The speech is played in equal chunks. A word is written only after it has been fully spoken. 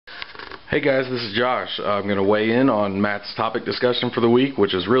Hey guys, this is Josh. I'm going to weigh in on Matt's topic discussion for the week,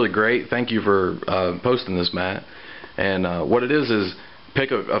 which is really great. Thank you for posting this, Matt. And what it is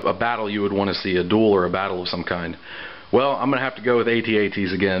pick a battle you would want to see, a duel or a battle of some kind. Well, I'm going to have to go with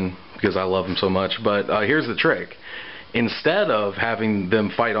AT-ATs again because I love them so much. But here's the trick. Instead of having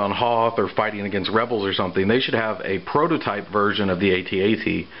them fight on Hoth or fighting against rebels or something, they should have a prototype version of the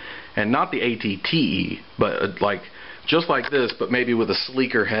AT-AT. And not the AT-TE, but like just like this, but maybe with a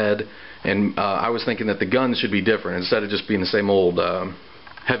sleeker head. And I was thinking that the guns should be different. Instead of just being the same old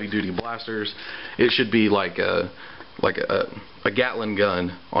heavy-duty blasters, it should be like a Gatling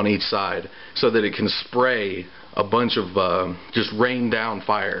gun on each side, so that it can spray a bunch of just rain down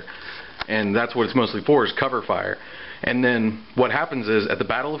fire. And that's what it's mostly for, is cover fire. And then what happens is, at the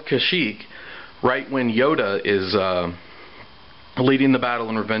Battle of Kashyyyk, right when Yoda is leading the battle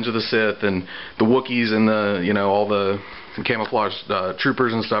in Revenge of the Sith, and the Wookiees and all the camouflage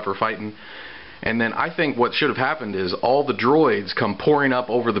troopers and stuff are fighting, and then I think what should have happened is all the droids come pouring up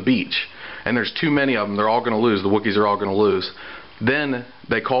over the beach, and there's too many of them. They're all going to lose. The Wookiees are all going to lose. Then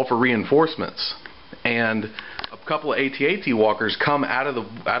they call for reinforcements, and a couple of AT-AT walkers come out of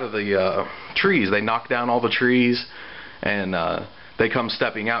the trees. They knock down all the trees, and they come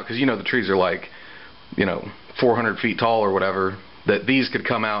stepping out, because the trees are like 400 feet tall or whatever, that these could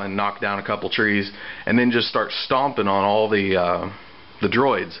come out and knock down a couple trees and then just start stomping on all the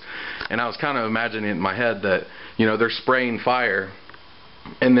droids. And I was kind of imagining it in my head that they're spraying fire,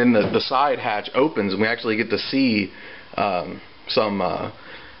 and then the side hatch opens and we actually get to see some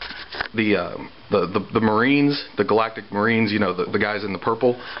the Marines, the Galactic Marines, the guys in the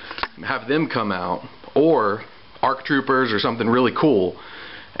purple, have them come out, or ARC troopers or something really cool,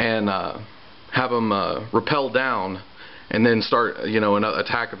 and have them rappel down and then start an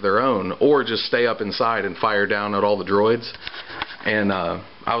attack of their own, or just stay up inside and fire down at all the droids. And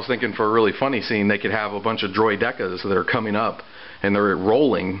I was thinking, for a really funny scene, they could have a bunch of droidecas that are coming up and they're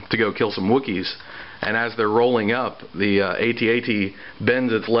rolling to go kill some Wookiees, and as they're rolling up, the AT-AT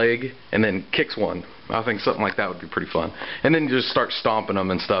bends its leg and then kicks one. I think something like that would be pretty fun. And then just start stomping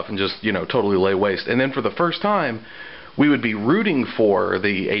them and stuff, and just totally lay waste. And then for the first time, we would be rooting for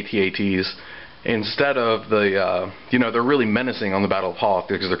the AT-ATs instead of the they're really menacing on the Battle of Hoth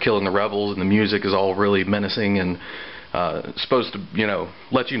because they're killing the rebels, and the music is all really menacing and supposed to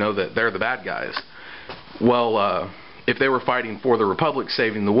let you know that they're the bad guys. Well, if they were fighting for the Republic,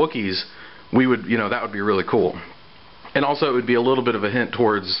 saving the Wookiees, we would that would be really cool. And also it would be a little bit of a hint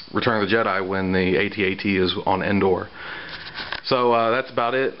towards Return of the Jedi when the AT-AT is on Endor. So that's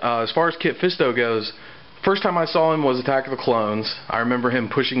about it. As far as Kit Fisto goes, first time I saw him was Attack of the Clones. I remember him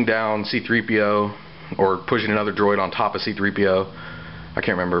pushing down C-3PO, or pushing another droid on top of C-3PO. I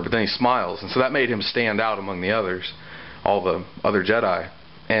can't remember, but then he smiles, and so that made him stand out among the others, all the other Jedi.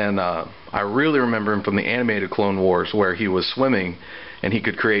 And I really remember him from the animated Clone Wars, where he was swimming and he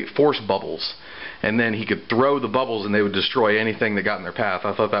could create force bubbles, and then he could throw the bubbles and they would destroy anything that got in their path.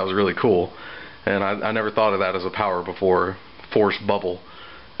 I thought that was really cool, and I never thought of that as a power before, force bubble.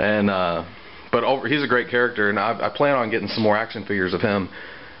 And but he's a great character, and I plan on getting some more action figures of him.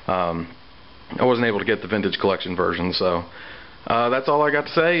 I wasn't able to get the vintage collection version, so that's all I got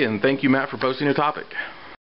to say, and thank you, Matt, for posting your topic.